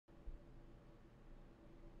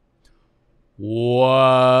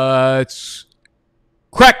What's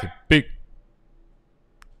cracking, big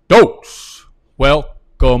dogs?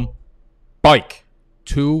 Welcome, Bike,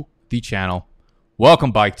 to the channel.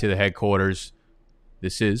 Welcome, Bike, to the headquarters.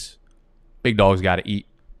 This is Big Dogs Gotta Eat.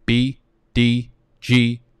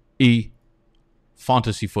 BDGE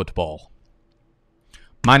Fantasy Football.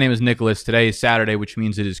 My name is Nicholas. Today is Saturday, which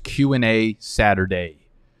means it is Q&A Saturday.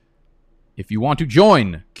 If you want to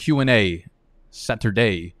join Q&A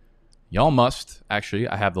Saturday, y'all must. Actually,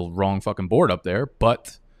 I have the wrong fucking board up there,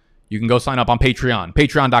 but you can go sign up on Patreon.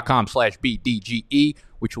 Patreon.com/BDGE,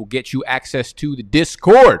 which will get you access to the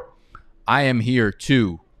Discord. I am here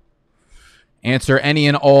to answer any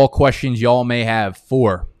and all questions y'all may have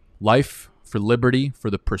for life, for liberty,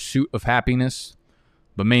 for the pursuit of happiness,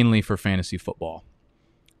 but mainly for fantasy football.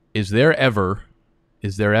 Is there ever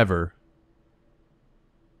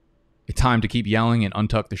a time to keep yelling and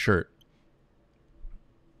untuck the shirt?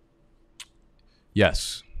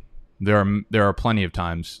 Yes, there are plenty of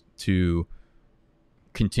times to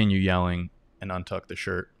continue yelling and untuck the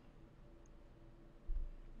shirt.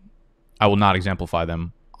 I will not exemplify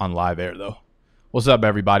them on live air, though. What's up,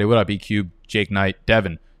 everybody? What up, E-Cube, Jake Knight,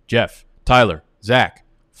 Devin, Jeff, Tyler, Zach,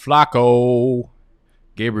 Flacco,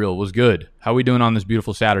 Gabriel, was good. How we doing on this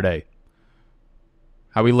beautiful Saturday?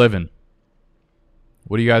 How we living?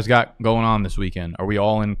 What do you guys got going on this weekend? Are we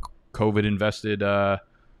all in COVID-invested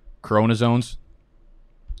Corona zones?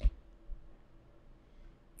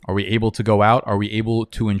 Are we able to go out? Are we able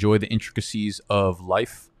to enjoy the intricacies of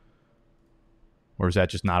life? Or is that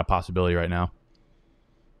just not a possibility right now?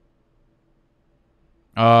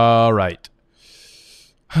 All right.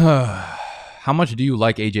 How much do you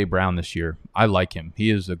like A.J. Brown this year? I like him. He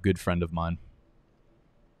is a good friend of mine.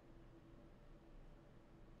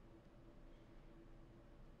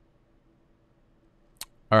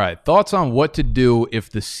 All right. Thoughts on what to do if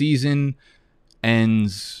the season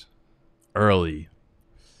ends early?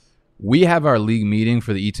 We have our league meeting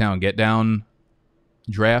for the E-Town Get Down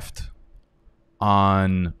draft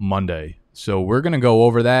on Monday. So we're going to go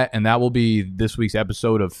over that, and that will be this week's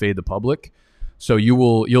episode of Fade the Public. So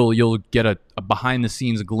you'll get a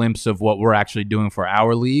behind-the-scenes glimpse of what we're actually doing for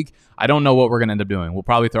our league. I don't know what we're going to end up doing. We'll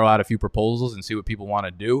probably throw out a few proposals and see what people want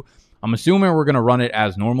to do. I'm assuming we're going to run it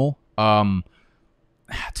as normal. To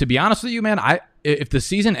be honest with you, man, if the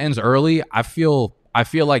season ends early, I feel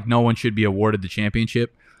like no one should be awarded the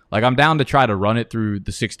championship. Like, I'm down to try to run it through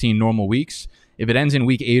the 16 normal weeks. If it ends in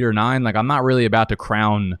week 8 or 9, like, I'm not really about to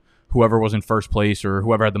crown whoever was in first place or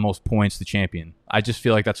whoever had the most points the champion. I just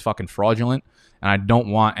feel like that's fucking fraudulent, and I don't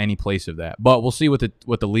want any place of that. But we'll see what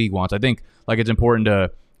the league wants. I think, like, it's important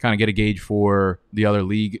to kind of get a gauge for the other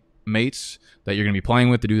league mates that you're going to be playing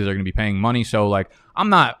with, the dudes that are going to be paying money. So, like,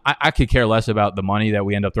 I could care less about the money that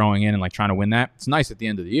we end up throwing in and, like, trying to win that. It's nice at the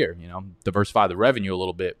end of the year, diversify the revenue a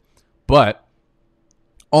little bit. But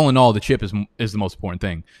all in all, the chip is the most important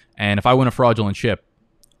thing. And if I win a fraudulent chip,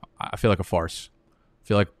 I feel like a farce. I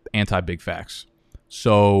feel like anti-big facts.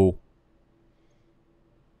 So,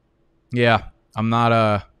 yeah, I'm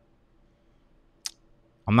not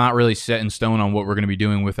really set in stone on what we're going to be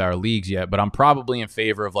doing with our leagues yet, but I'm probably in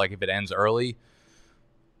favor of, like, if it ends early,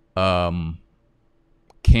 canceling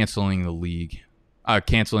the league,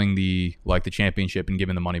 canceling the championship and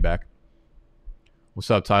giving the money back. What's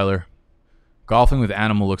up, Tyler? Golfing with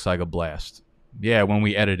Animal looks like a blast. Yeah, when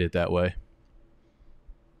we edit it that way.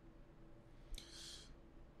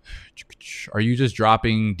 Are you just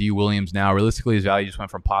dropping D. Williams now? Realistically, his value just went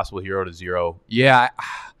from possible hero to zero. Yeah,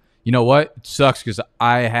 you know what? It sucks because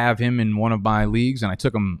I have him in one of my leagues, and I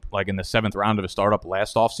took him like in the 7th round of a startup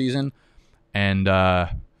last offseason. And now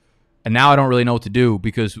I don't really know what to do,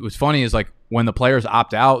 because what's funny is, like, when the players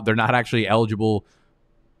opt out, they're not actually eligible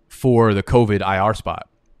for the COVID IR spot.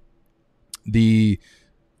 The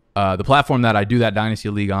platform that I do that Dynasty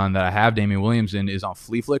League on, that I have Damian Williams in, is on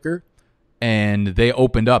Flea Flicker, and they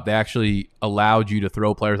opened up. They actually allowed you to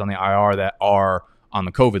throw players on the IR that are on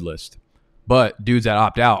the COVID list. But dudes that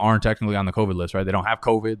opt out aren't technically on the COVID list, right? They don't have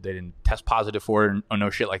COVID. They didn't test positive for it or no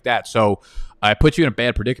shit like that. So I put you in a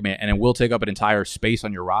bad predicament, and it will take up an entire space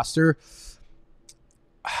on your roster.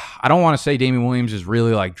 I don't want to say Damian Williams is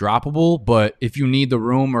really, like, droppable, but if you need the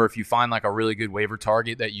room, or if you find, like, a really good waiver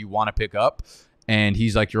target that you want to pick up and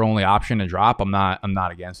he's, like, your only option to drop, I'm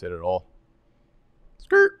not against it at all.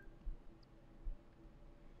 Skirt.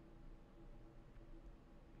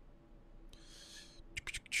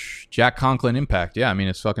 Jack Conklin impact. Yeah, I mean,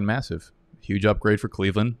 it's fucking massive. Huge upgrade for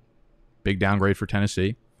Cleveland. Big downgrade for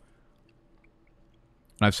Tennessee.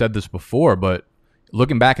 And I've said this before, but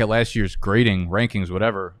looking back at last year's grading, rankings,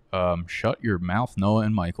 whatever, shut your mouth, Noah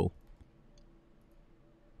and Michael.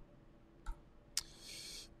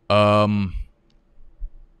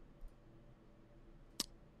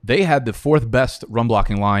 They had the 4th best run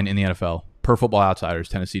blocking line in the NFL per Football Outsiders.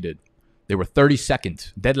 Tennessee did. They were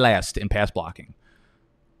 32nd, dead last in pass blocking.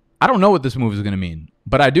 I don't know what this move is going to mean,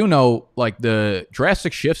 but I do know like the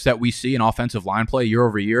drastic shifts that we see in offensive line play year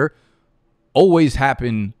over year always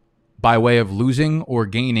happen by way of losing or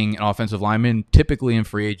gaining an offensive lineman, typically in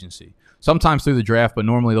free agency. Sometimes through the draft, but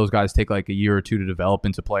normally those guys take like a year or two to develop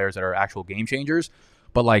into players that are actual game changers.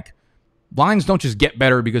 But like lines don't just get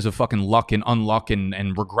better because of fucking luck and unluck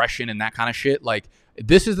and regression and that kind of shit. Like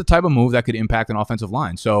this is the type of move that could impact an offensive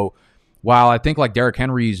line. So while I think like Derrick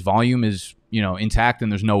Henry's volume is, intact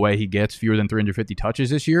and there's no way he gets fewer than 350 touches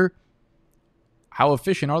this year, how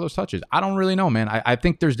efficient are those touches? I don't really know, man. I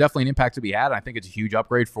think there's definitely an impact to be had. I think it's a huge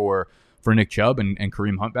upgrade for Nick Chubb and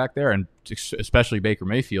Kareem Hunt back there, and especially Baker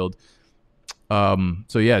Mayfield.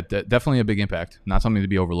 So yeah, definitely a big impact. Not something to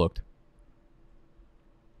be overlooked.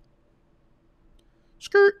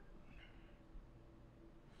 Skirt.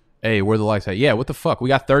 Hey, where the likes at? Yeah, what the fuck? We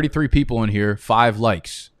got 33 people in here, 5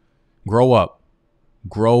 likes. Grow up.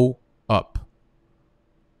 Grow up.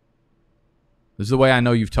 This is the way I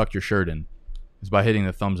know you've tucked your shirt in, is by hitting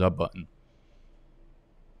the thumbs up button.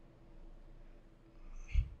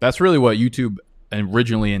 That's really what YouTube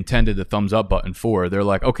originally intended the thumbs up button for. They're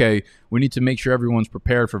like, okay, we need to make sure everyone's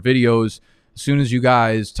prepared for videos. As soon as you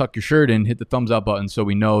guys tuck your shirt in, hit the thumbs up button so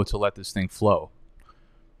we know to let this thing flow.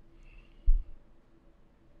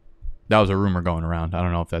 That was a rumor going around. I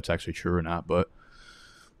don't know if that's actually true or not, but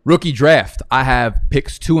rookie draft. I have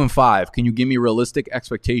picks 2 and 5. Can you give me realistic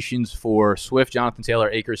expectations for Swift, Jonathan Taylor,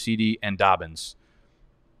 Akers, CD, and Dobbins?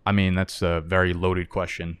 I mean, that's a very loaded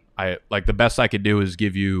question. The best I could do is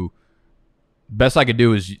you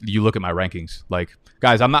look at my rankings. Like,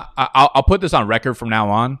 guys, I'll put this on record from now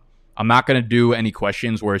on. I'm not going to do any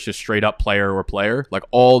questions where it's just straight up player or player. Like,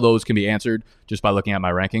 all those can be answered just by looking at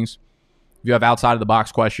my rankings. If you have outside of the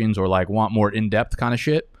box questions or like want more in-depth kind of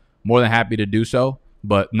shit, more than happy to do so.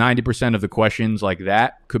 But 90% of the questions like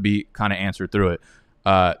that could be kind of answered through it.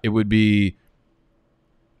 It would be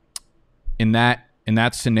in that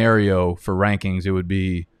scenario for rankings, it would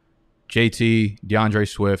be JT, DeAndre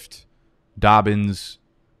Swift, Dobbins,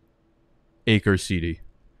 Akers, CD.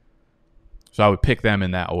 So I would pick them in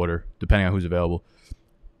that order, depending on who's available.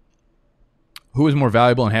 Who is more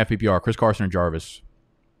valuable in half PPR, Chris Carson or Jarvis?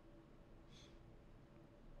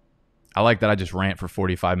 I like that I just rant for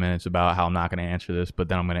 45 minutes about how I'm not going to answer this, but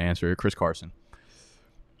then I'm going to answer it. Chris Carson.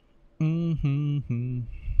 I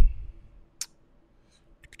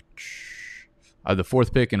have the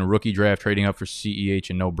 4th pick in a rookie draft, trading up for CEH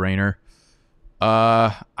and no-brainer.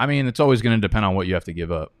 I mean, it's always going to depend on what you have to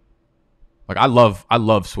give up. Like, I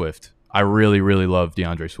love Swift. I really, really love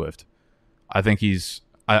DeAndre Swift. I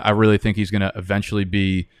really think he's going to eventually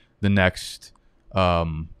be the next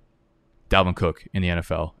Dalvin Cook in the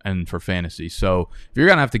NFL and for fantasy. So if you're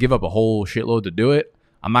going to have to give up a whole shitload to do it,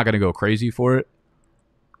 I'm not going to go crazy for it.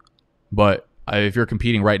 But if you're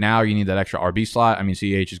competing right now, you need that extra RB slot. I mean,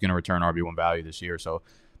 CH is going to return RB1 value this year, so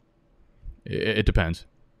it depends.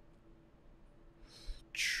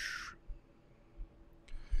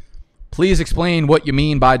 Please explain what you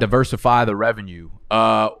mean by diversify the revenue.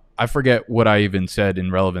 I forget what I even said in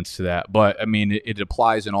relevance to that, but I mean, it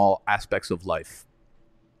applies in all aspects of life.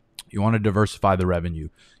 You want to diversify the revenue.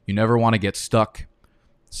 You never want to get stuck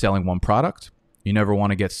selling one product. You never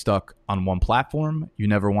want to get stuck on one platform. You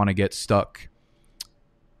never want to get stuck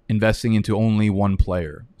investing into only one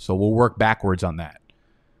player. So we'll work backwards on that.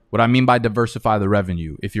 What I mean by diversify the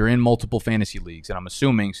revenue, if you're in multiple fantasy leagues, and I'm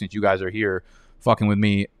assuming since you guys are here fucking with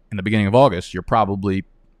me in the beginning of August, you're probably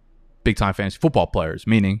big-time fantasy football players,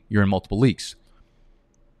 meaning you're in multiple leagues.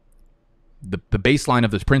 The baseline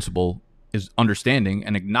of this principle is understanding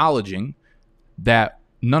and acknowledging that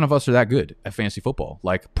none of us are that good at fantasy football.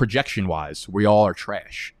 Like, projection-wise, we all are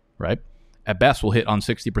trash, right? At best, we'll hit on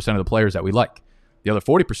 60% of the players that we like. The other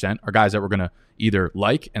 40% are guys that we're going to either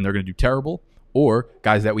like and they're going to do terrible, or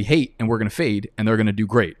guys that we hate and we're going to fade and they're going to do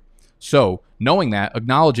great. So knowing that,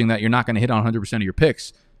 acknowledging that you're not going to hit on 100% of your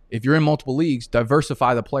picks, if you're in multiple leagues,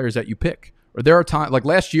 diversify the players that you pick. Or there are times, like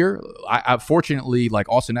last year, I fortunately, like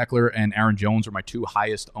Austin Eckler and Aaron Jones are my 2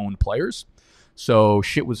 highest owned players. So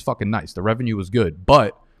shit was fucking nice. The revenue was good.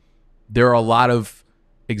 But there are a lot of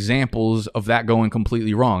examples of that going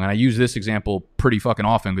completely wrong. And I use this example pretty fucking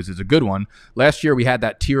often because it's a good one. Last year, we had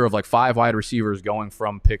that tier of like 5 wide receivers going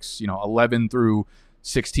from picks, 11 through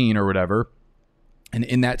 16 or whatever. And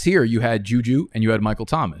in that tier, you had Juju and you had Michael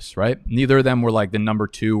Thomas, right? Neither of them were like the number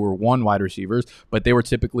 2 or 1 wide receivers, but they were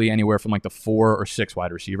typically anywhere from like the 4 or 6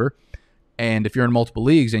 wide receiver. And if you're in multiple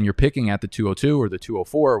leagues and you're picking at the 202 or the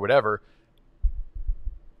 204 or whatever,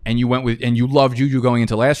 and you loved Juju going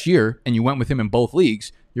into last year and you went with him in both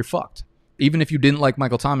leagues, you're fucked. Even if you didn't like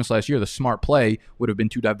Michael Thomas last year, the smart play would have been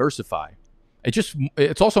to diversify.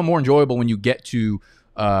 It's also more enjoyable when you get to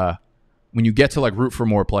like root for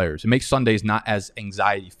more players. It makes Sundays not as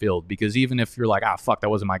anxiety filled, because even if you're like, fuck, that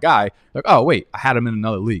wasn't my guy, like, oh wait, I had him in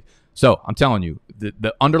another league. So I'm telling you,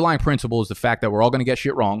 the underlying principle is the fact that we're all going to get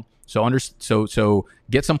shit wrong. So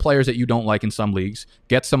get some players that you don't like in some leagues.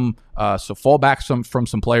 Get some fall back from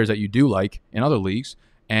some players that you do like in other leagues,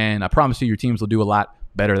 and I promise you, your teams will do a lot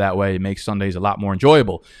better that way. It makes Sundays a lot more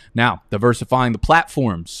enjoyable. Now, diversifying the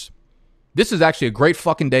platforms. This is actually a great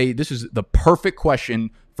fucking day. This is the perfect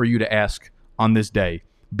question for you to ask on this day,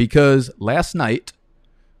 because last night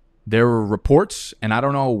there were reports, and I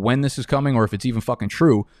don't know when this is coming or if it's even fucking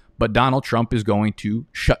true, but Donald Trump is going to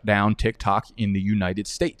shut down TikTok in the United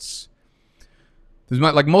States.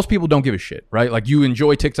 Like, most people don't give a shit, right? Like, you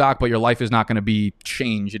enjoy TikTok, but your life is not going to be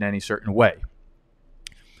changed in any certain way.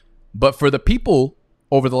 But for the people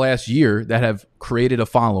over the last year that have created a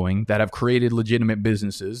following, that have created legitimate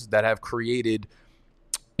businesses, that have created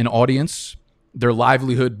an audience, their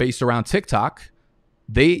livelihood based around TikTok,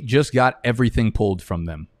 they just got everything pulled from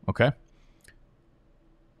them, okay?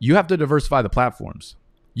 You have to diversify the platforms.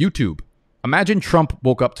 YouTube. Imagine Trump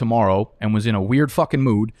woke up tomorrow and was in a weird fucking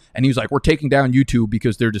mood, and he was like, we're taking down YouTube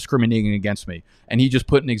because they're discriminating against me. And he just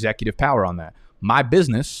put an executive power on that. My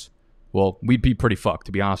business, well, we'd be pretty fucked,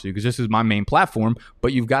 to be honest with you, because this is my main platform,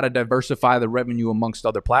 but you've got to diversify the revenue amongst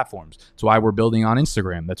other platforms. That's why we're building on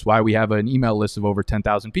Instagram. That's why we have an email list of over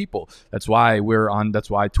 10,000 people. That's why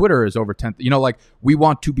Twitter is over 10. Like, we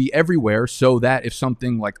want to be everywhere so that if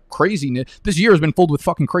something like craziness, this year has been filled with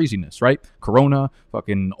fucking craziness, right? Corona,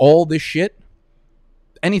 fucking all this shit.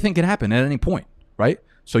 Anything can happen at any point, right?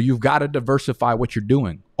 So you've got to diversify what you're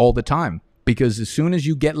doing all the time, because as soon as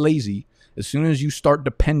you get lazy, as soon as you start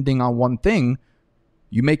depending on one thing,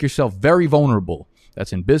 you make yourself very vulnerable.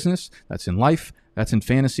 That's in business, that's in life, that's in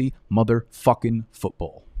fantasy, motherfucking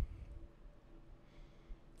football.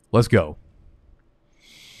 Let's go.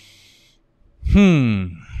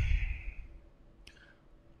 Let's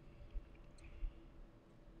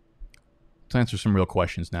answer some real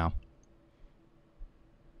questions now.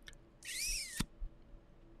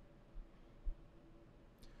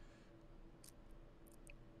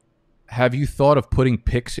 Have you thought of putting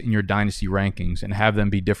picks in your dynasty rankings and have them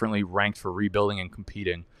be differently ranked for rebuilding and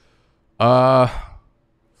competing? That's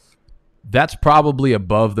probably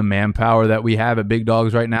above the manpower that we have at Big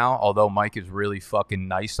Dogs right now, although Mike is really fucking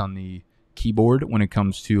nice on the keyboard when it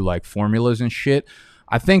comes to like formulas and shit.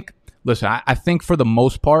 I think for the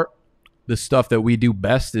most part, the stuff that we do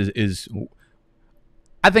best is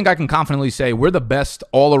I think I can confidently say we're the best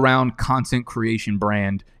all-around content creation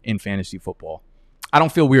brand in fantasy football. I don't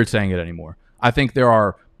feel weird saying it anymore. I think there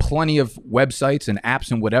are plenty of websites and apps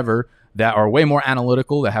and whatever that are way more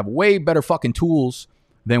analytical, that have way better fucking tools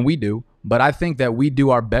than we do. But I think that we do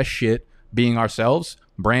our best shit being ourselves,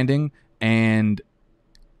 branding, and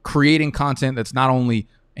creating content that's not only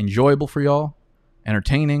enjoyable for y'all,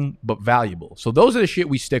 entertaining, but valuable. So those are the shit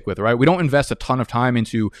we stick with, right? We don't invest a ton of time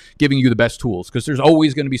into giving you the best tools, because there's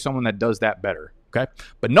always going to be someone that does that better, okay?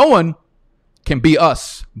 But no one can be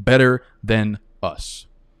us better than us.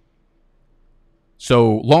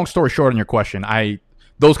 So long story short on your question,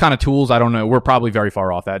 those kind of tools, I don't know, we're probably very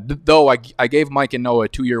far off that. Though I gave Mike and Noah a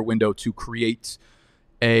 2-year window to create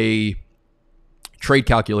a trade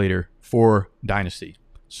calculator for Dynasty.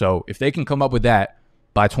 So if they can come up with that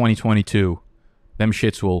by 2022, them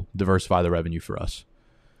shits will diversify the revenue for us.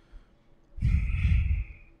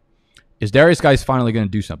 Is Darius Geis finally going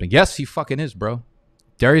to do something? Yes, he fucking is, bro.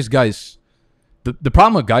 Darius Geis. The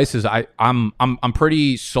problem with Geis is I'm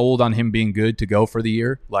pretty sold on him being good to go for the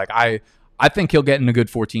year. Like I think he'll get in a good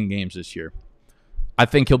 14 games this year. I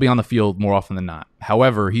think he'll be on the field more often than not.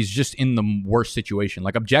 However, he's just in the worst situation.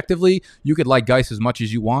 Like, objectively, you could like Geis as much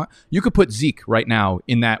as you want. You could put Zeke right now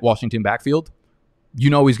in that Washington backfield. You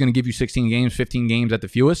know he's going to give you 16 games, 15 games at the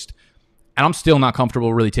fewest. And I'm still not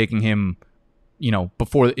comfortable really taking him,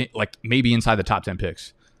 before, like, maybe inside the top 10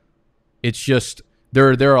 picks. It's just... There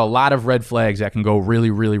are a lot of red flags that can go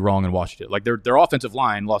really, really wrong in Washington. Like, their offensive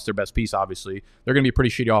line lost their best piece, obviously. They're going to be a pretty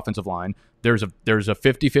shitty offensive line. There's a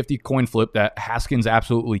 50-50 coin flip that Haskins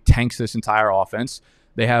absolutely tanks this entire offense.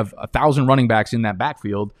 They have 1,000 running backs in that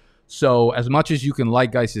backfield. So as much as you can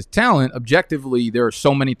like Geis' talent, objectively, there are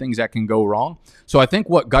so many things that can go wrong. So I think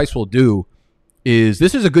what Geis will do is,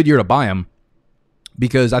 this is a good year to buy him.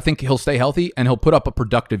 because I think he'll stay healthy and he'll put up a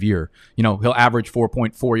productive year. He'll average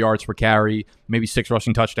 4.4 yards per carry, maybe 6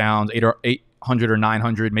 rushing touchdowns, 800 or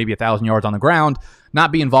 900, maybe 1,000 yards on the ground,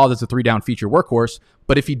 not be involved as a 3-down feature workhorse.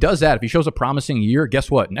 But if he does that, if he shows a promising year, guess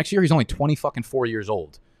what? Next year, he's only 4 years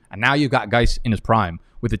old. And now you've got Geis in his prime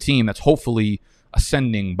with a team that's hopefully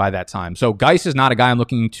ascending by that time. So Geis is not a guy I'm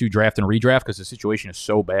looking to draft and redraft because the situation is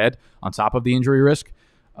so bad on top of the injury risk.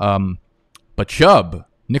 But Chubb,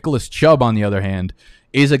 Nicholas Chubb, on the other hand,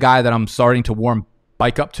 is a guy that I'm starting to warm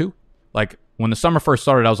bike up to. Like, when the summer first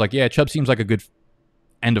started, I was like, yeah, Chubb seems like a good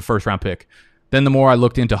end of first-round pick. Then the more I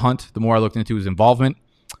looked into Hunt, the more I looked into his involvement,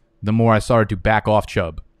 the more I started to back off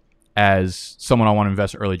Chubb as someone I want to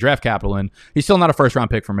invest early draft capital in. He's still not a first-round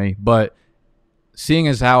pick for me, but seeing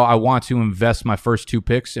as how I want to invest my first 2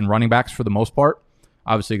 picks in running backs for the most part,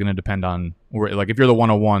 obviously going to depend on, like, if you're the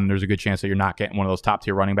 101, there's a good chance that you're not getting one of those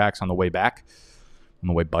top-tier running backs on the way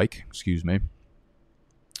bike, excuse me.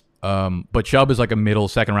 But Chubb is like a middle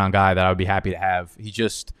second-round guy that I would be happy to have.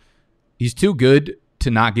 He's too good to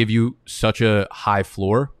not give you such a high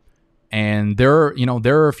floor. And there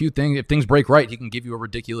are a few things, if things break right, he can give you a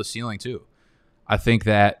ridiculous ceiling too. I think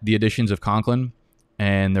that the additions of Conklin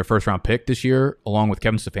and their first-round pick this year, along with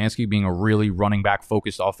Kevin Stefanski being a really running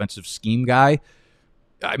back-focused offensive scheme guy,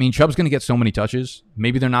 I mean, Chubb's going to get so many touches.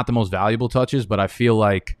 Maybe they're not the most valuable touches, but I feel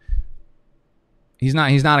like he's not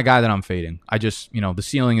a guy that I'm fading. I just, the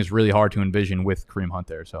ceiling is really hard to envision with Kareem Hunt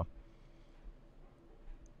there. So,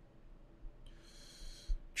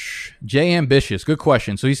 Jay Ambitious, good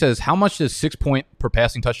question. So he says, how much does 6 point per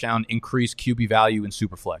passing touchdown increase QB value in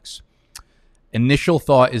Superflex? Initial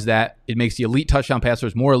thought is that it makes the elite touchdown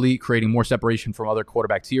passers more elite, creating more separation from other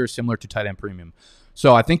quarterback tiers, similar to tight end premium.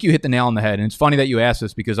 So I think you hit the nail on the head. And it's funny that you asked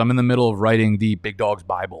this because I'm in the middle of writing the Big Dogs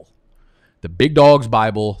Bible. The Big Dogs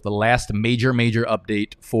Bible, the last major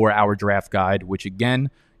update for our draft guide, which again,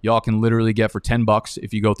 y'all can literally get for $10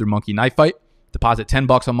 if you go through Monkey Knife Fight. Deposit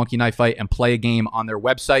 $10 on Monkey Knife Fight and play a game on their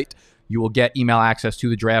website. You will get email access to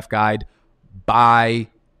the draft guide by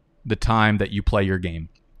the time that you play your game.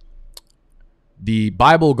 The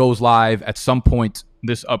Bible goes live at some point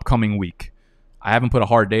this upcoming week. I haven't put a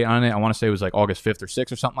hard date on it. I want to say it was like August 5th or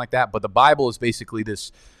 6th or something like that. But the Bible is basically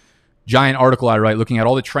this giant article I write looking at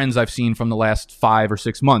all the trends I've seen from the last 5 or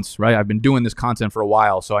 6 months, right? I've been doing this content for a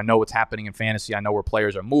while, so I know what's happening in fantasy. I know where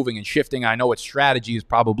players are moving and shifting. I know what strategy is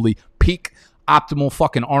probably peak optimal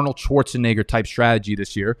fucking Arnold Schwarzenegger type strategy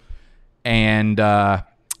this year. And I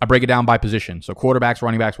break it down by position. So quarterbacks,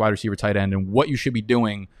 running backs, wide receiver, tight end, and what you should be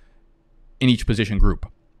doing in each position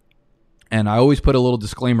group. And I always put a little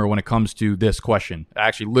disclaimer when it comes to this question. I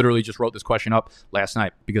actually literally just wrote this question up last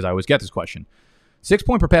night because I always get this question. 6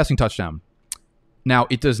 point per passing touchdown. Now,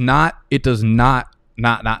 it does not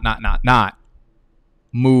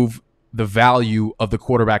move the value of the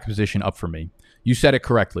quarterback position up for me. You said it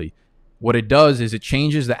correctly. What it does is it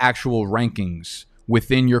changes the actual rankings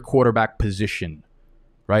within your quarterback position,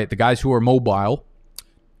 right? The guys who are mobile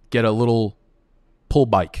get a little pull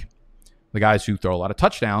bike. The guys who throw a lot of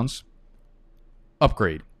touchdowns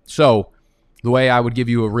upgrade. So the way I would give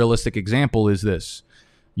you a realistic example is this.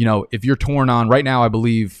 If you're torn on right now, I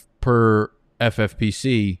believe per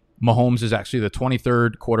FFPC, Mahomes is actually the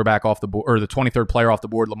 23rd quarterback off the board, or the 23rd player off the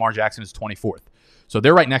board. Lamar Jackson is 24th. So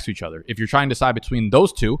they're right next to each other. If you're trying to decide between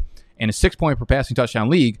those two in a 6 point per passing touchdown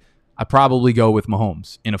league, I probably go with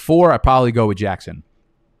Mahomes. In a 4, I probably go with Jackson.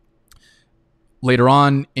 Later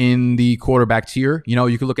on in the quarterback tier,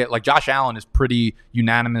 you could look at like Josh Allen is pretty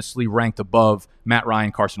unanimously ranked above Matt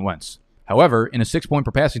Ryan, Carson Wentz. However, in a 6 point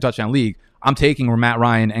per passing touchdown league, I'm taking Matt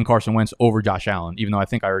Ryan and Carson Wentz over Josh Allen, even though I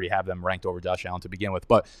think I already have them ranked over Josh Allen to begin with.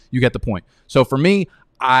 But you get the point. So for me,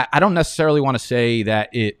 I don't necessarily want to say that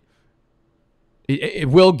it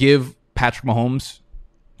will give Patrick Mahomes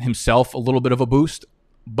himself a little bit of a boost.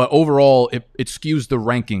 But overall, it skews the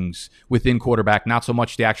rankings within quarterback, not so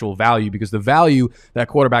much the actual value, because the value that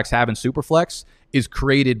quarterbacks have in Superflex is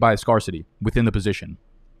created by scarcity within the position.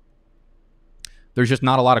 There's just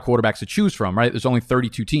not a lot of quarterbacks to choose from, right? There's only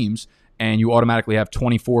 32 teams, and you automatically have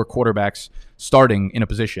 24 quarterbacks starting in a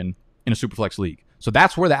position in a Superflex league. So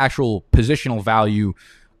that's where the actual positional value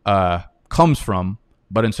comes from.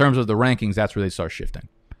 But in terms of the rankings, that's where they start shifting.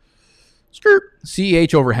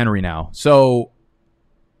 CEH over Henry now. So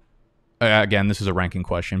again, this is a ranking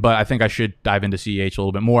question, but I think I should dive into CEH a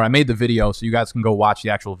little bit more. I made the video, so you guys can go watch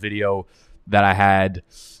the actual video that I had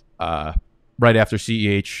right after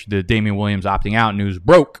CEH, the Damian Williams opting out news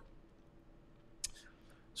broke.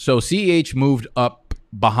 So CEH moved up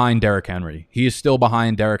behind Derrick Henry. He is still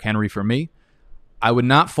behind Derrick Henry for me. I would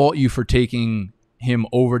not fault you for taking him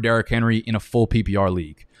over Derrick Henry in a full PPR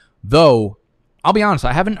league. Though, I'll be honest,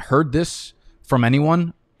 I haven't heard this from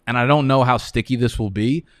anyone, and I don't know how sticky this will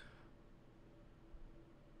be.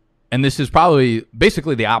 And this is probably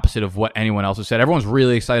basically the opposite of what anyone else has said. Everyone's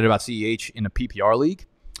really excited about CEH in a PPR league.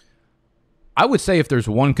 I would say if there's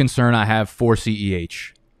one concern I have for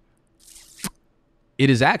CEH, it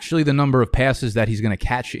is actually the number of passes that he's going to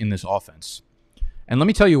catch in this offense. And let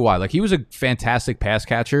me tell you why. Like, he was a fantastic pass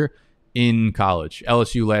catcher in college.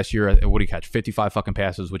 LSU last year, what did he catch? 55 fucking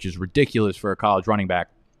passes, which is ridiculous for a college running back.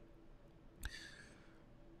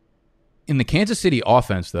 In the Kansas City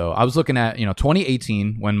offense, though, I was looking at,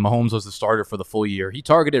 2018 when Mahomes was the starter for the full year. He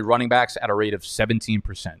targeted running backs at a rate of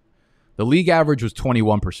 17%. The league average was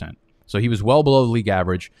 21%. So he was well below the league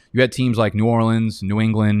average. You had teams like New Orleans, New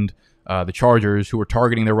England, the Chargers, who were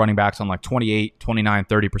targeting their running backs on like 28, 29,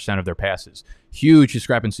 30% of their passes. Huge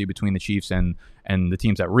discrepancy between the Chiefs and the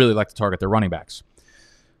teams that really like to target their running backs.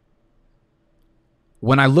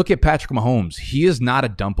 When I look at Patrick Mahomes, he is not a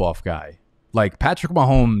dump-off guy. Like, Patrick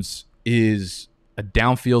Mahomes is a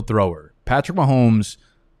downfield thrower. Patrick Mahomes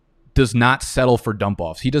does not settle for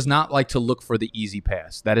dump-offs. He does not like to look for the easy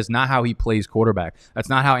pass. That is not how he plays quarterback. That's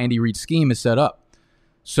not how Andy Reid's scheme is set up.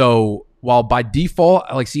 So while by default,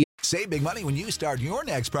 I like see. Save big money when you start your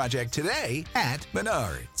next project today at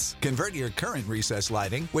Menards. Convert your current recessed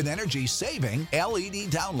lighting with energy-saving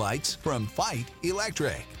LED downlights from Fight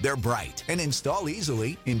Electric. They're bright and install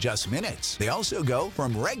easily in just minutes. They also go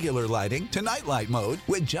from regular lighting to nightlight mode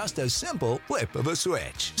with just a simple flip of a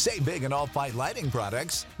switch. Save big on all Fight lighting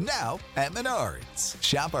products now at Menards.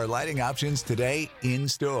 Shop our lighting options today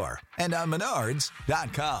in-store and on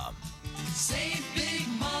Menards.com. Save big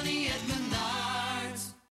money at Menards.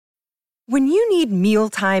 When you need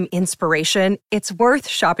mealtime inspiration, it's worth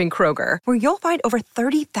shopping Kroger, where you'll find over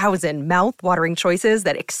 30,000 mouth-watering choices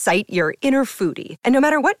that excite your inner foodie. And no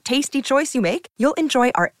matter what tasty choice you make, you'll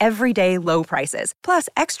enjoy our everyday low prices, plus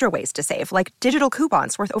extra ways to save, like digital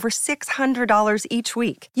coupons worth over $600 each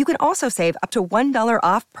week. You can also save up to $1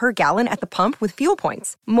 off per gallon at the pump with fuel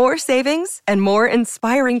points. More savings and more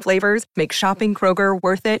inspiring flavors make shopping Kroger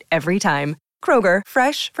worth it every time. Kroger,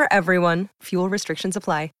 fresh for everyone. Fuel restrictions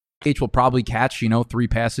apply. Will probably catch, 3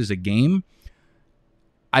 passes a game.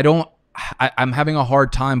 I'm having a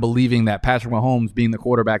hard time believing that Patrick Mahomes, being the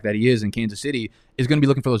quarterback that he is in Kansas City, is going to be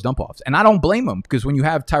looking for those dump-offs. And I don't blame him, because when you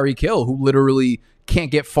have Tyreek Hill, who literally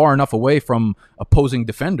can't get far enough away from opposing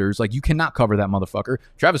defenders, like, you cannot cover that motherfucker.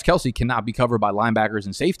 Travis Kelce cannot be covered by linebackers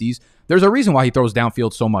and safeties. There's a reason why he throws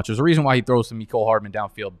downfield so much. There's a reason why he throws to Mecole Hardman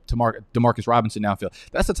downfield, to DeMarcus Robinson downfield.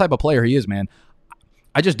 That's the type of player he is, man.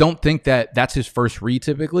 I just don't think that that's his first read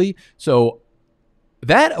typically. So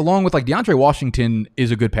that, along with like DeAndre Washington,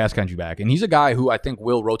 is a good pass catching back. And he's a guy who I think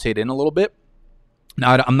will rotate in a little bit.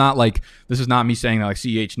 Now, I'm not like, this is not me saying that like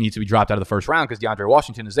CEH needs to be dropped out of the first round because DeAndre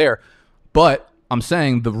Washington is there. But I'm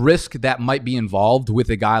saying the risk that might be involved with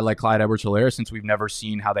a guy like Clyde Edwards-Helaire, since we've never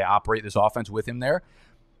seen how they operate this offense with him there.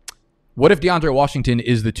 What if DeAndre Washington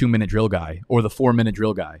is the 2-minute drill guy or the 4-minute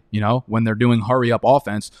drill guy, when they're doing hurry-up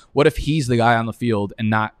offense? What if he's the guy on the field and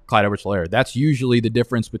not Clyde Edwards-Helaire? That's usually the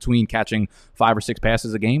difference between catching 5 or 6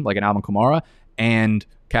 passes a game, like an Alvin Kamara, and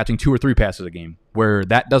catching 2 or 3 passes a game, where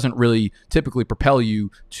that doesn't really typically propel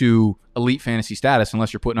you to elite fantasy status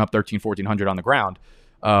unless you're putting up 1,400 on the ground.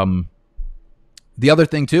 The other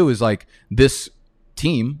thing, too, is like this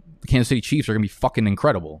team, the Kansas City Chiefs, are going to be fucking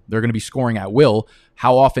incredible. They're going to be scoring at will.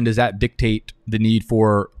 How often does that dictate the need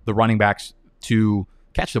for the running backs to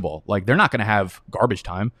catch the ball? Like, they're not going to have garbage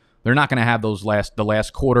time. They're not going to have the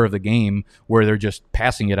last quarter of the game where they're just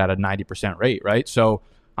passing it at a 90% rate, right? So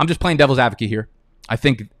I'm just playing devil's advocate here. I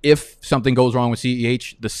think if something goes wrong with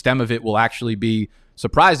CEH, the stem of it will actually be,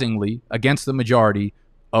 surprisingly, against the majority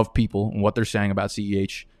of people and what they're saying about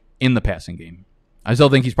CEH in the passing game. I still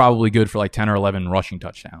think he's probably good for like 10 or 11 rushing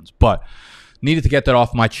touchdowns, but needed to get that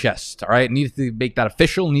off my chest, all right? Needed to make that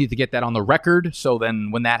official, needed to get that on the record, so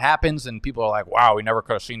then when that happens and people are like, wow, we never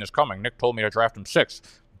could have seen this coming. Nick told me to draft him 6th.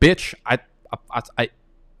 Bitch,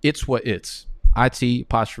 it's what it's. IT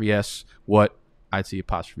apostrophe S, what IT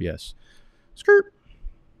apostrophe S. Skirt.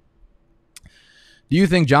 Do you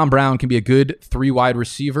think John Brown can be a good 3 wide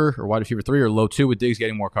receiver or wide receiver 3 or low 2 with Diggs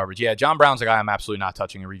getting more coverage? Yeah, John Brown's a guy I'm absolutely not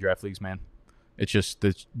touching in redraft leagues, man. It's just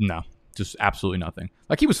absolutely nothing.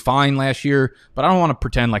 Like, he was fine last year, but I don't want to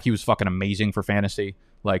pretend like he was fucking amazing for fantasy.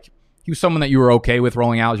 Like, he was someone that you were okay with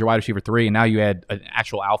rolling out as your wide receiver 3, and now you add an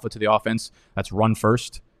actual alpha to the offense that's run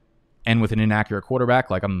first and with an inaccurate quarterback.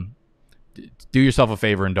 Like, do yourself a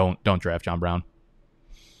favor and don't draft John Brown.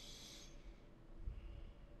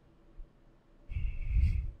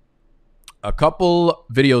 A couple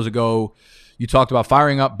videos ago, You talked about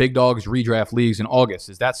firing up Big Dogs redraft leagues in August.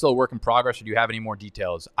 Is that still a work in progress, or do you have any more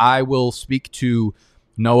details? I will speak to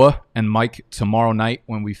Noah and Mike tomorrow night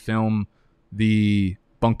when we film the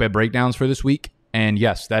bunk bed breakdowns for this week. And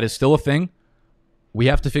yes, that is still a thing. We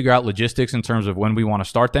have to figure out logistics in terms of when we want to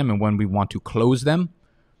start them and when we want to close them,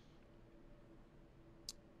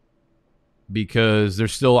 because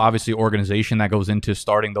there's still obviously organization that goes into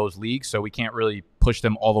starting those leagues. So we can't really push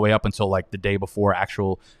them all the way up until like the day before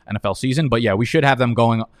actual NFL season. But yeah, we should have them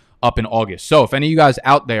going up in August. So if any of you guys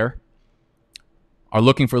out there are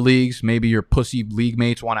looking for leagues, maybe your pussy league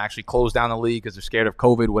mates want to actually close down the league because they're scared of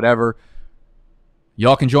COVID, whatever,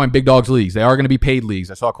 y'all can join Big Dogs leagues. They are going to be paid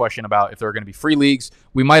leagues. I saw a question about if they're going to be free leagues.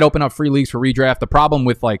 We might open up free leagues for redraft. The problem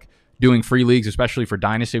with like doing free leagues, especially for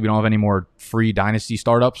Dynasty, we don't have any more free Dynasty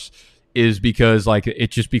startups, is because like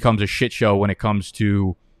it just becomes a shit show when it comes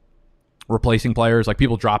to replacing players. Like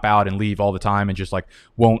people drop out and leave all the time and just like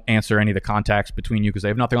won't answer any of the contacts between you because they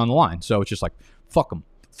have nothing on the line. So it's just like, fuck them.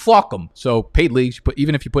 So paid leagues, but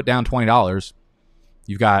even if you put down $20,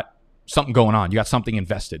 you've got something going on. You got something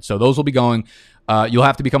invested. So those will be going. You'll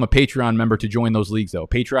have to become a Patreon member to join those leagues though.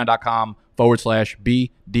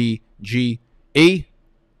 Patreon.com/BDGE.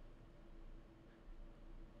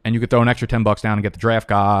 And you could throw an extra $10 down and get the draft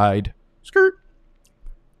guide. Skirt.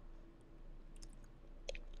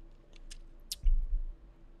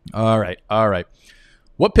 All right.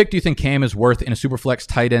 What pick do you think Cam is worth in a Superflex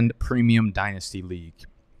tight end premium dynasty league?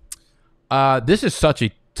 This is such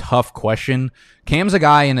a tough question. Cam's a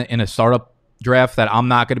guy in a startup draft that I'm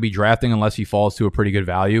not going to be drafting unless he falls to a pretty good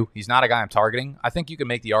value. He's not a guy I'm targeting. I think you can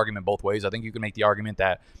make the argument both ways. I think you can make the argument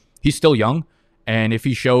that he's still young, and if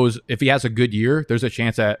he has a good year, there's a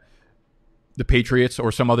chance that the Patriots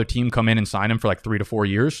or some other team come in and sign him for like 3 to 4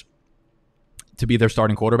 years to be their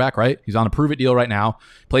starting quarterback, right? He's on a prove-it deal right now.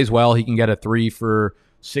 Plays well. He can get a 3 for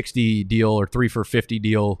 60 deal or 3 for 50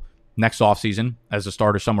 deal next offseason as a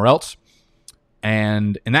starter somewhere else.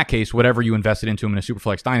 And in that case, whatever you invested into him in a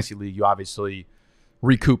Superflex Dynasty League, you obviously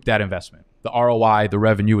recoup that investment. The ROI, the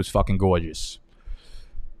revenue is fucking gorgeous.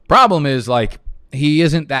 Problem is, like, he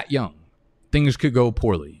isn't that young. Things could go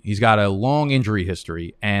poorly. He's got a long injury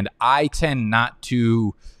history, and I tend not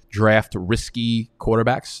to draft risky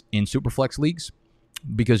quarterbacks in Superflex leagues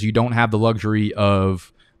because you don't have the luxury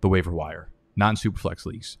of the waiver wire. Not in Superflex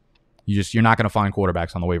leagues. You're not going to find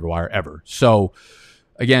quarterbacks on the waiver wire ever. So,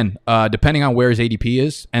 again, depending on where his ADP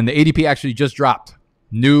is, and the ADP actually just dropped.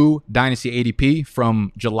 New Dynasty ADP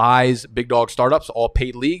from July's Big Dog Startups, all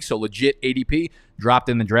paid leagues, so legit ADP, dropped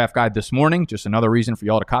in the draft guide this morning. Just another reason for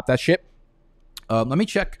y'all to cop that shit. Let me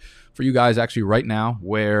check for you guys actually right now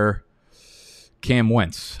where Cam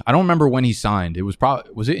went. I don't remember when he signed. It was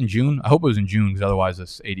it in June? I hope it was in June because otherwise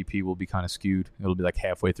this ADP will be kind of skewed. It'll be like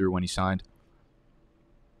halfway through when he signed.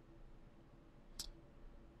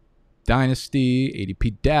 Dynasty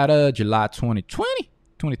ADP data, July 2020.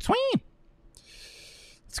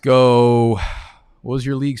 Let's go. What was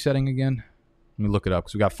your league setting again? Let me look it up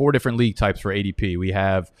because we got 4 different league types for ADP. We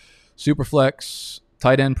have Superflex,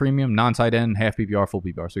 tight end premium, non-tight end, half PPR, full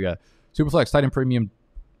PPR. So we got Superflex, tight end premium.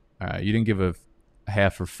 All right, you didn't give a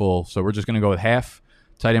half or full, so we're just going to go with half.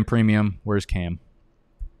 Tight end premium. Where's Cam?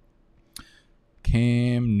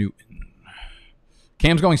 Cam Newton.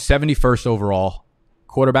 Cam's going 71st overall.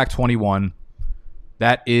 Quarterback 21.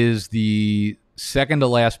 That is the second to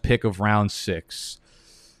last pick of round 6.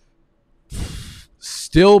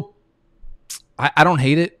 Still, I don't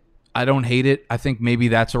hate it. I think maybe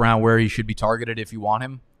that's around where he should be targeted if you want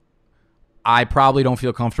him. I probably don't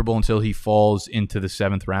feel comfortable until he falls into the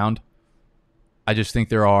 7th round. I just think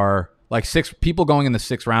there are like 6 people going in the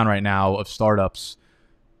 6th round right now of startups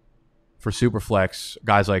for Superflex.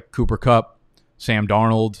 Guys like Cooper Kupp, Sam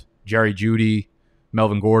Darnold, Jerry Jeudy,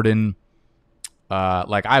 Melvin Gordon.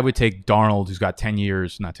 Like I would take Darnold, who's got 10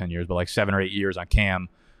 years, not 10 years, but like 7 or 8 years on Cam.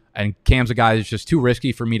 And Cam's a guy that's just too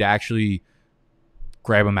risky for me to actually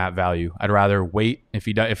grab him at value. I'd rather wait.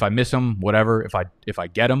 If I miss him, whatever. If I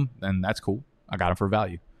get him, then that's cool. I got him for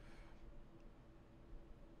value.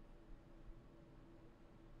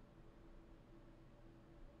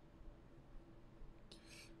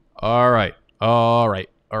 All right.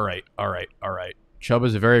 Chubb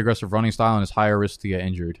is a very aggressive running style and is higher risk to get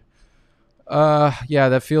injured. Yeah,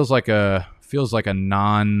 that feels like a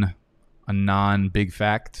non big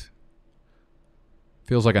fact.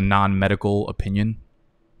 Feels like a non-medical opinion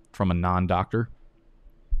from a non-doctor.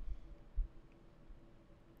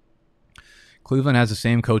 Cleveland has the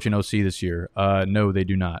same coach in OC this year. No, they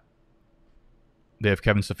do not. They have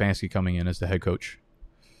Kevin Stefanski coming in as the head coach.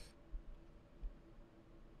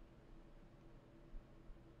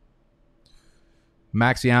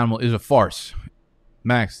 Max the Animal is a farce.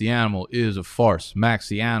 Max the Animal is a farce. Max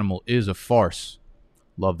the Animal is a farce.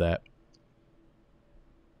 Love that.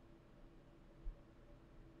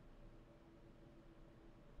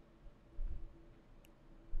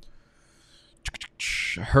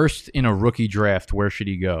 Hurst in a rookie draft. Where should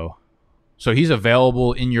he go? So he's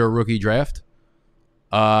available in your rookie draft.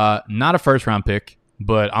 Not a first round pick,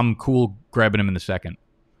 but I'm cool grabbing him in the second.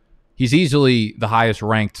 He's easily the highest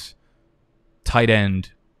ranked tight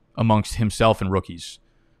end amongst himself and rookies.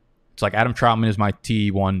 It's like Adam Troutman is my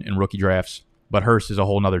T1 in rookie drafts, but Hurst is a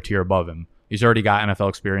whole nother tier above him. He's already got NFL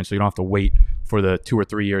experience, so you don't have to wait for the 2 or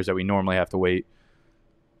 3 years that we normally have to wait.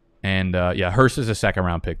 And yeah, Hurst is a second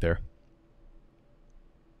round pick there.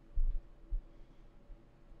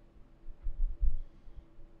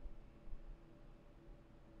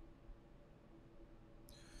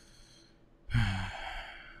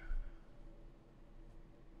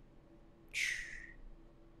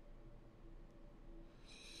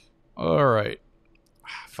 All right.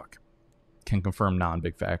 Fuck. Can confirm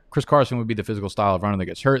non-big fact. Chris Carson would be the physical style of runner that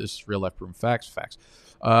gets hurt. This is real life proven facts. Facts.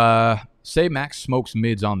 Say Max smokes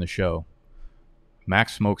mids on the show.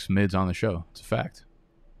 Max smokes mids on the show. It's a fact.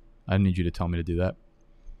 I need you to tell me to do that.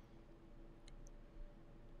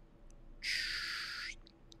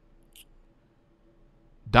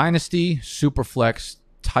 Dynasty, Superflex,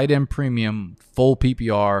 tight end premium, full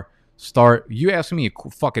PPR, start. You asking me a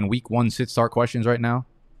fucking week 1 sit start questions right now?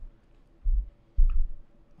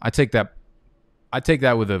 I take that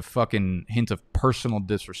with a fucking hint of personal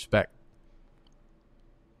disrespect.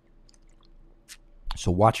 So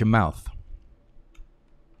watch your mouth.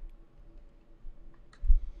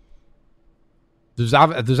 There's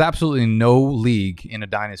absolutely no league in a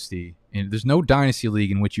dynasty. There's no dynasty league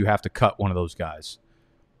in which you have to cut one of those guys.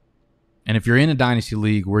 And if you're in a dynasty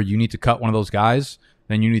league where you need to cut one of those guys,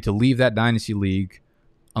 then you need to leave that dynasty league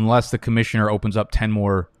unless the commissioner opens up 10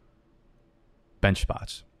 more bench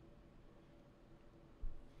spots.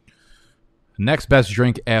 Next best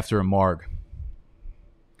drink after a marg.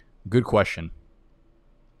 Good question.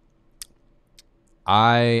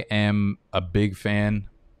 I am a big fan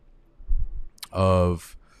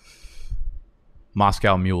of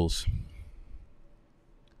Moscow Mules.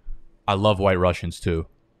 I love White Russians too.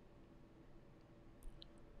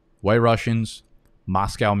 White Russians,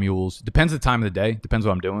 Moscow Mules. Depends the time of the day. Depends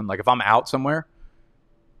what I'm doing. Like if I'm out somewhere,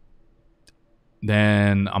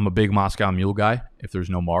 then I'm a big Moscow Mule guy. If there's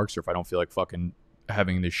no margs, or if I don't feel like fucking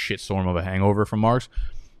having this shitstorm of a hangover from margs.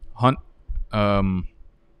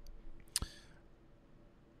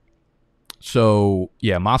 So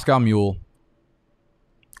yeah, Moscow Mule,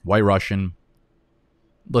 White Russian.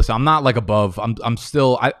 Listen, I'm not like above. I'm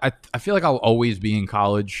still. I feel like I'll always be in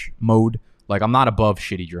college mode. Like I'm not above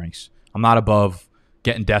shitty drinks. I'm not above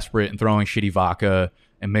getting desperate and throwing shitty vodka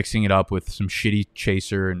and mixing it up with some shitty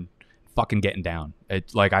chaser and fucking getting down.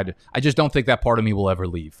 It's like I just don't think that part of me will ever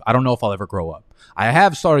leave. I don't know if I'll ever grow up. I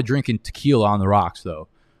have started drinking tequila on the rocks though.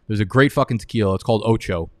 There's a great fucking tequila. It's called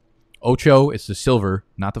Ocho. Ocho, it's the silver,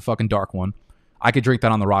 not the fucking dark one. I could drink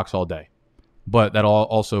that on the rocks all day. But that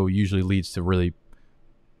also usually leads to really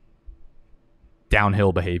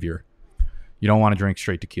downhill behavior. You don't want to drink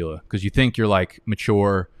straight tequila because you think you're like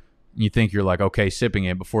mature. You think you're like, okay, sipping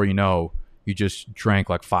it. Before you know, you just drank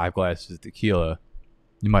like 5 glasses of tequila.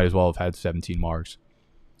 You might as well have had 17 margs.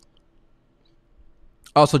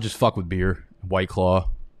 Also, just fuck with beer, White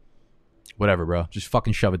Claw, whatever, bro. Just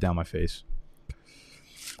fucking shove it down my face.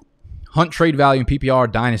 Hunt trade value in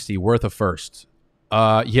PPR Dynasty worth a first.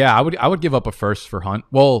 Yeah, I would give up a first for Hunt.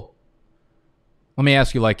 Well, let me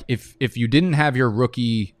ask you, like, if you didn't have your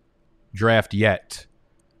rookie draft yet,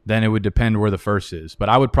 then it would depend where the first is. But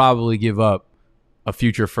I would probably give up a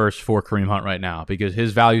future first for Kareem Hunt right now because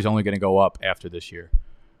his value is only going to go up after this year.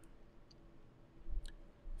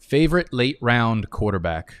 Favorite late round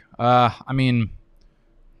quarterback? I mean,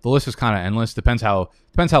 the list is kind of endless. Depends how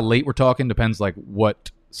late we're talking. Depends like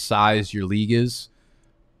what size your league is.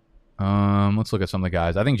 Let's look at some of the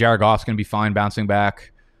guys. I think Jared Goff's going to be fine bouncing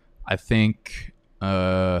back. I think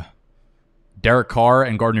Derek Carr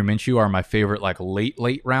and Gardner Minshew are my favorite like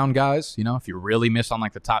late round guys. You know, if you really miss on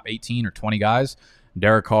like the top 18 or 20 guys,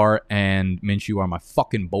 Derek Carr and Minshew are my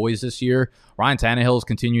fucking boys this year. Ryan Tannehill is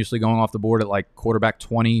continuously going off the board at like quarterback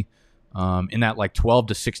 20, in that like 12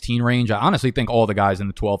 to 16 range. I honestly think all the guys in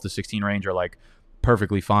the 12 to 16 range are like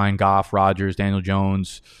perfectly fine. Goff, Rodgers, Daniel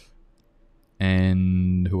Jones,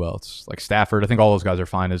 and who else? Like Stafford. I think all those guys are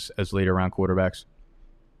fine as later round quarterbacks.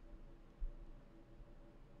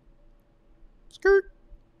 Skirt.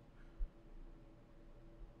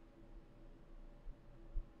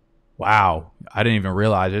 Wow. I didn't even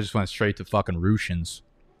realize. I just went straight to fucking Russians.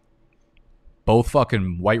 Both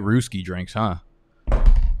fucking white Ruski drinks, huh?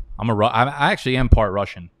 I actually am part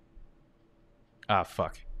Russian. Ah,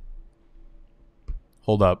 fuck.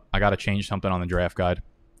 Hold up. I got to change something on the draft guide.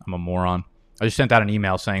 I'm a moron. I just sent out an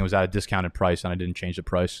email saying it was at a discounted price, and I didn't change the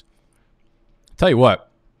price. Tell you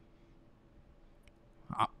what.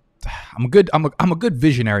 I'm a good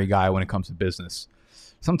visionary guy when it comes to business.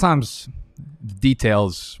 Sometimes the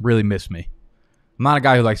details really miss me. I'm not a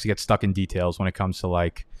guy who likes to get stuck in details when it comes to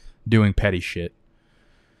like doing petty shit.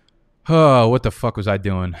 Oh, what the fuck was I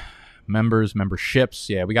doing? Memberships.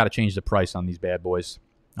 Yeah, we got to change the price on these bad boys.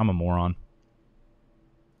 I'm a moron.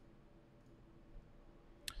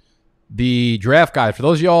 The draft guide, for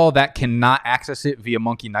those of y'all that cannot access it via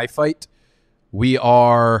Monkey Knife Fight, we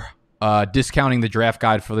are discounting the draft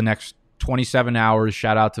guide for the next 27 hours.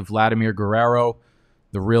 Shout out to Vladimir Guerrero,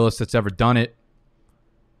 the realest that's ever done it.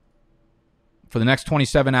 For the next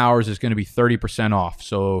 27 hours, it's going to be 30% off.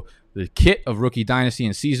 So the kit of Rookie Dynasty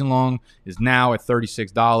and Season Long is now at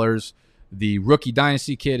 $36. The Rookie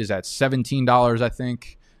Dynasty kit is at $17, I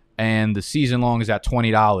think. And the Season Long is at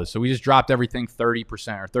 $20. So we just dropped everything 30%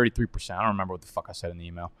 or 33%. I don't remember what the fuck I said in the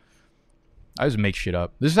email. I just make shit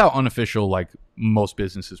up. This is how unofficial like most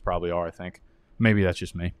businesses probably are, I think. Maybe that's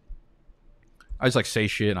just me. I just like say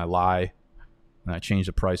shit and I lie. And I change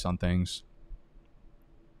the price on things.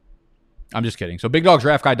 I'm just kidding. So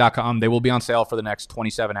BigDogDraftGuide.com. They will be on sale for the next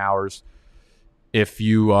 27 hours. If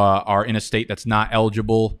you are in a state that's not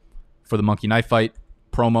eligible for the Monkey Knife Fight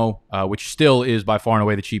promo, which still is by far and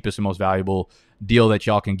away the cheapest and most valuable deal that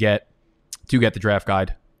y'all can get to get the draft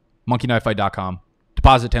guide. MonkeyKnifeFight.com.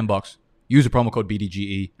 Deposit $10. Use the promo code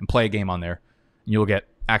BDGE and play a game on there. And you'll get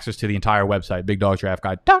access to the entire website,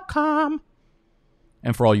 BigDogDraftGuide.com.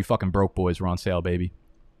 And for all you fucking broke boys, we're on sale, baby.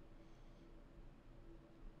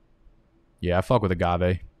 Yeah, I fuck with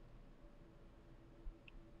Agave.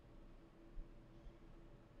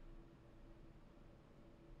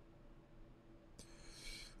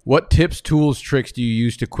 What tips, tools, tricks do you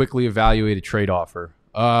use to quickly evaluate a trade offer?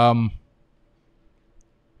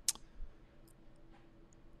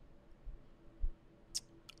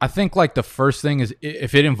 I think like the first thing is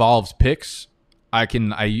if it involves picks, I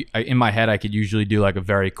in my head I could usually do like a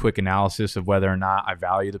very quick analysis of whether or not I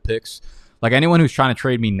value the picks. Like anyone who's trying to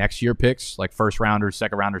trade me next year picks, like first rounders,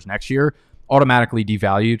 second rounders next year, automatically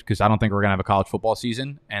devalued because I don't think we're gonna have a college football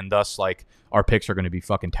season, and thus like our picks are gonna be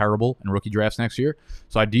fucking terrible in rookie drafts next year.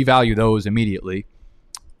 So I devalue those immediately.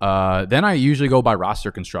 Then I usually go by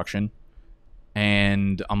roster construction,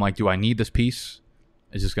 and I'm like, do I need this piece?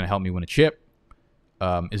 Is this gonna help me win a chip?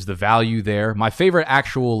 Is the value there? My favorite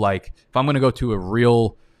actual, like, if I'm going to go to a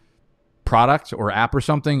real product or app or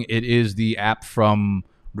something, it is the app from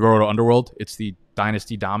Roto Underworld. It's the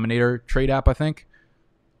Dynasty Dominator trade app, I think.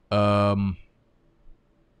 Let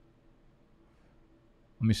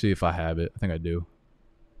me see if I have it. I think I do.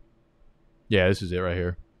 Yeah, this is it right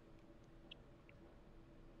here.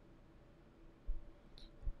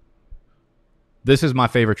 This is my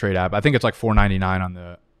favorite trade app. I think it's like $4.99 on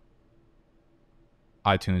the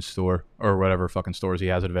iTunes store or whatever fucking stores he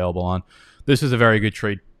has it available on. This is a very good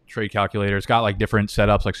trade calculator. It's got like different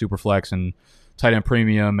setups like Superflex and tight end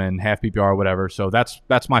premium and half PPR or whatever. So that's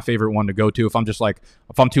my favorite one to go to. If I'm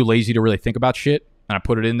too lazy to really think about shit and I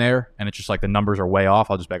put it in there and it's just like the numbers are way off,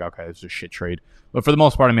 I'll just be like, okay, this is a shit trade. But for the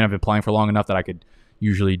most part, I mean, I've been playing for long enough that I could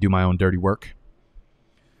usually do my own dirty work.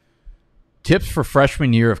 Tips for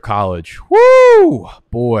freshman year of college. Woo!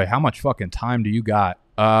 Boy, how much fucking time do you got?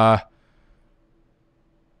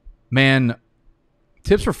 Man,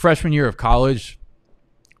 tips for freshman year of college.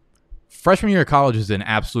 Freshman year of college is an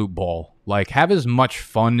absolute ball. Like, have as much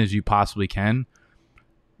fun as you possibly can.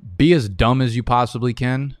 Be as dumb as you possibly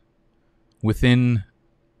can within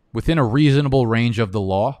a reasonable range of the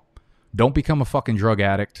law. Don't become a fucking drug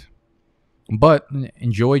addict. But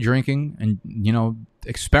enjoy drinking and, you know,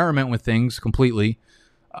 experiment with things completely.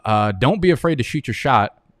 Don't be afraid to shoot your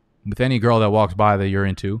shot with any girl that walks by that you're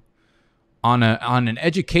into. On an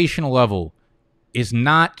educational level, it's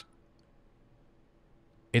not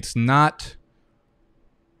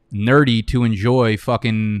nerdy to enjoy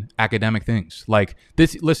fucking academic things. Like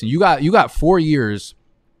this, listen, you got 4 years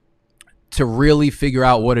to really figure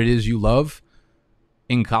out what it is you love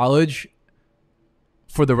in college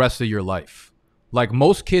for the rest of your life. Like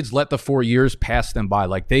most kids let the 4 years pass them by.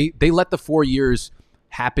 Like they let the 4 years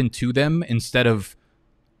happen to them instead of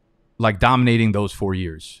like dominating those 4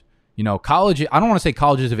 years. You know, college, I don't want to say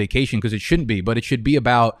college is a vacation because it shouldn't be, but it should be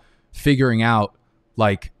about figuring out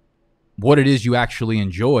like what it is you actually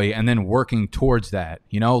enjoy and then working towards that,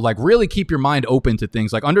 you know, like really keep your mind open to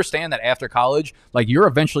things. Like understand that after college, like you're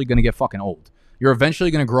eventually going to get fucking old. You're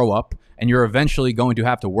eventually going to grow up and you're eventually going to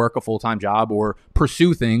have to work a full-time job or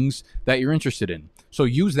pursue things that you're interested in. So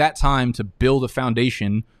use that time to build a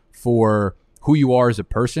foundation for who you are as a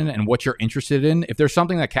person and what you're interested in. If there's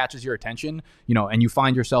something that catches your attention, you know, and you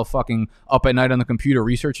find yourself fucking up at night on the computer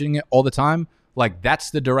researching it all the time, like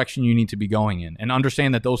that's the direction you need to be going in. And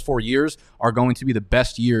understand that those 4 years are going to be the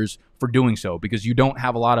best years for doing so because you don't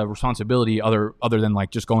have a lot of responsibility other than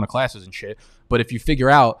like just going to classes and shit. But if you figure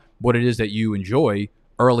out what it is that you enjoy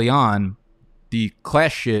early on, the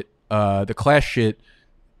class shit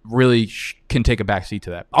really can take a backseat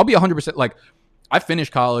to that. I'll be 100% like I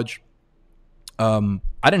finished college. I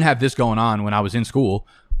didn't have this going on when I was in school,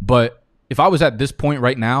 but if I was at this point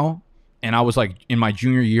right now and I was like in my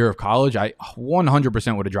junior year of college, I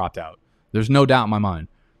 100% would have dropped out. There's no doubt in my mind.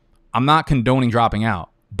 I'm not condoning dropping out,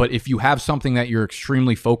 but if you have something that you're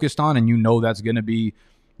extremely focused on and you know that's going to be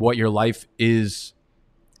what your life is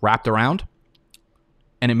wrapped around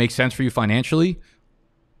and it makes sense for you financially,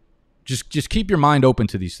 just keep your mind open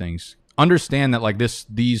to these things. Understand that like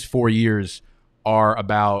these 4 years are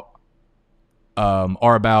about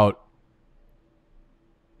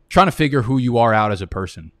trying to figure who you are out as a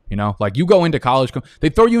person. You know, like you go into college, they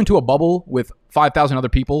throw you into a bubble with 5,000 other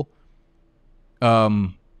people,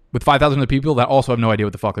 that also have no idea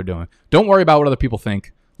what the fuck they're doing. Don't worry about what other people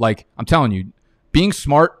think. Like I'm telling you, being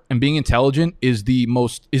smart and being intelligent is the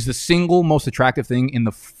single most attractive thing in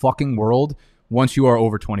the fucking world once you are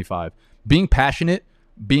over 25. Being passionate,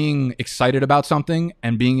 being excited about something,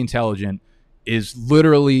 and being intelligent is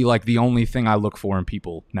literally like the only thing I look for in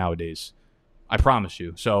people nowadays. I promise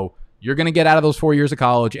you. So you're going to get out of those 4 years of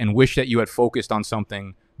college and wish that you had focused on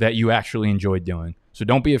something that you actually enjoyed doing. So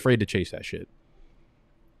don't be afraid to chase that shit.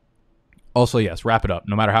 Also, yes, wrap it up.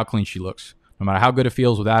 No matter how clean she looks, no matter how good it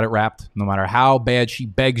feels without it wrapped, no matter how bad she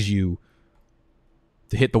begs you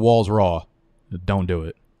to hit the walls raw, don't do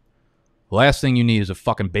it. The last thing you need is a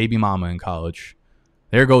fucking baby mama in college.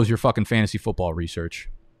 There goes your fucking fantasy football research.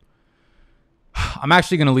 I'm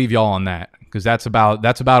actually going to leave y'all on that because that's about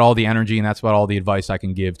all the energy and that's about all the advice I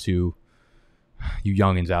can give to you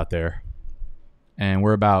youngins out there. And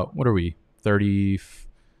we're about, what are we, 30?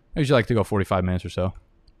 I usually like to go 45 minutes or so.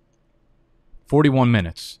 41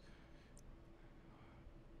 minutes.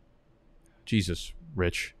 Jesus,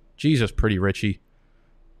 Rich. Jesus, pretty Richie.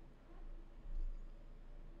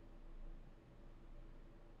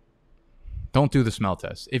 Don't do the smell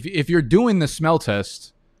test. If you're doing the smell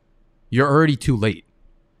test, you're already too late.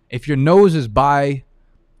 If your nose is by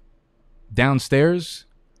downstairs,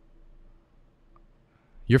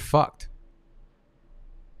 you're fucked.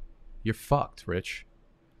 You're fucked, Rich.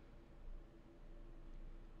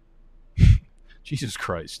 Jesus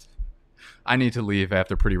Christ. I need to leave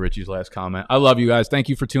after Pretty Richie's last comment. I love you guys. Thank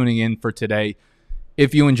you for tuning in for today.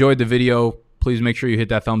 If you enjoyed the video, please make sure you hit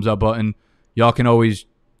that thumbs up button. Y'all can always,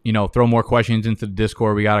 throw more questions into the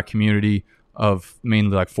Discord. We got a community of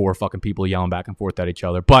mainly like 4 fucking people yelling back and forth at each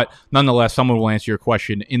other. But nonetheless, someone will answer your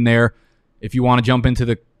question in there. If you want to jump into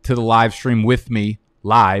the live stream with me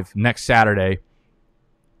live next Saturday,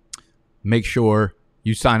 make sure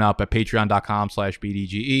you sign up at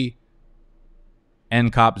patreon.com/BDGE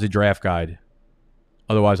and cop the draft guide.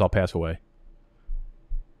 Otherwise, I'll pass away.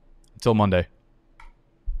 Until Monday.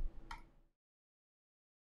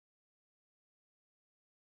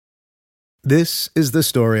 This is the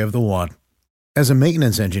story of the one. As a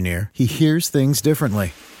maintenance engineer, he hears things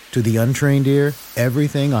differently. To the untrained ear,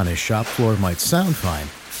 everything on his shop floor might sound fine,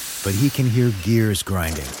 but he can hear gears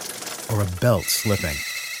grinding or a belt slipping.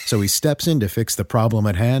 So he steps in to fix the problem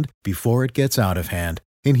at hand before it gets out of hand.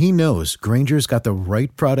 And he knows Grainger's got the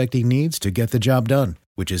right product he needs to get the job done,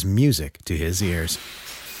 which is music to his ears.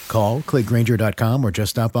 Call, click Grainger.com, or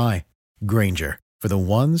just stop by. Grainger, for the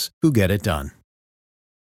ones who get it done.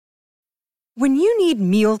 When you need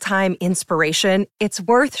mealtime inspiration, it's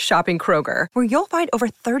worth shopping Kroger, where you'll find over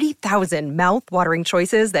 30,000 mouth-watering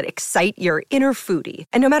choices that excite your inner foodie.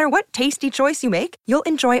 And no matter what tasty choice you make, you'll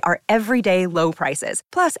enjoy our everyday low prices,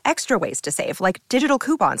 plus extra ways to save, like digital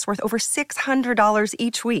coupons worth over $600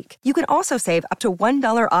 each week. You can also save up to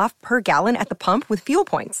 $1 off per gallon at the pump with fuel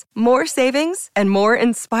points. More savings and more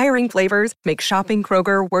inspiring flavors make shopping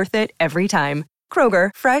Kroger worth it every time. Kroger,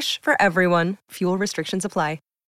 fresh for everyone. Fuel restrictions apply.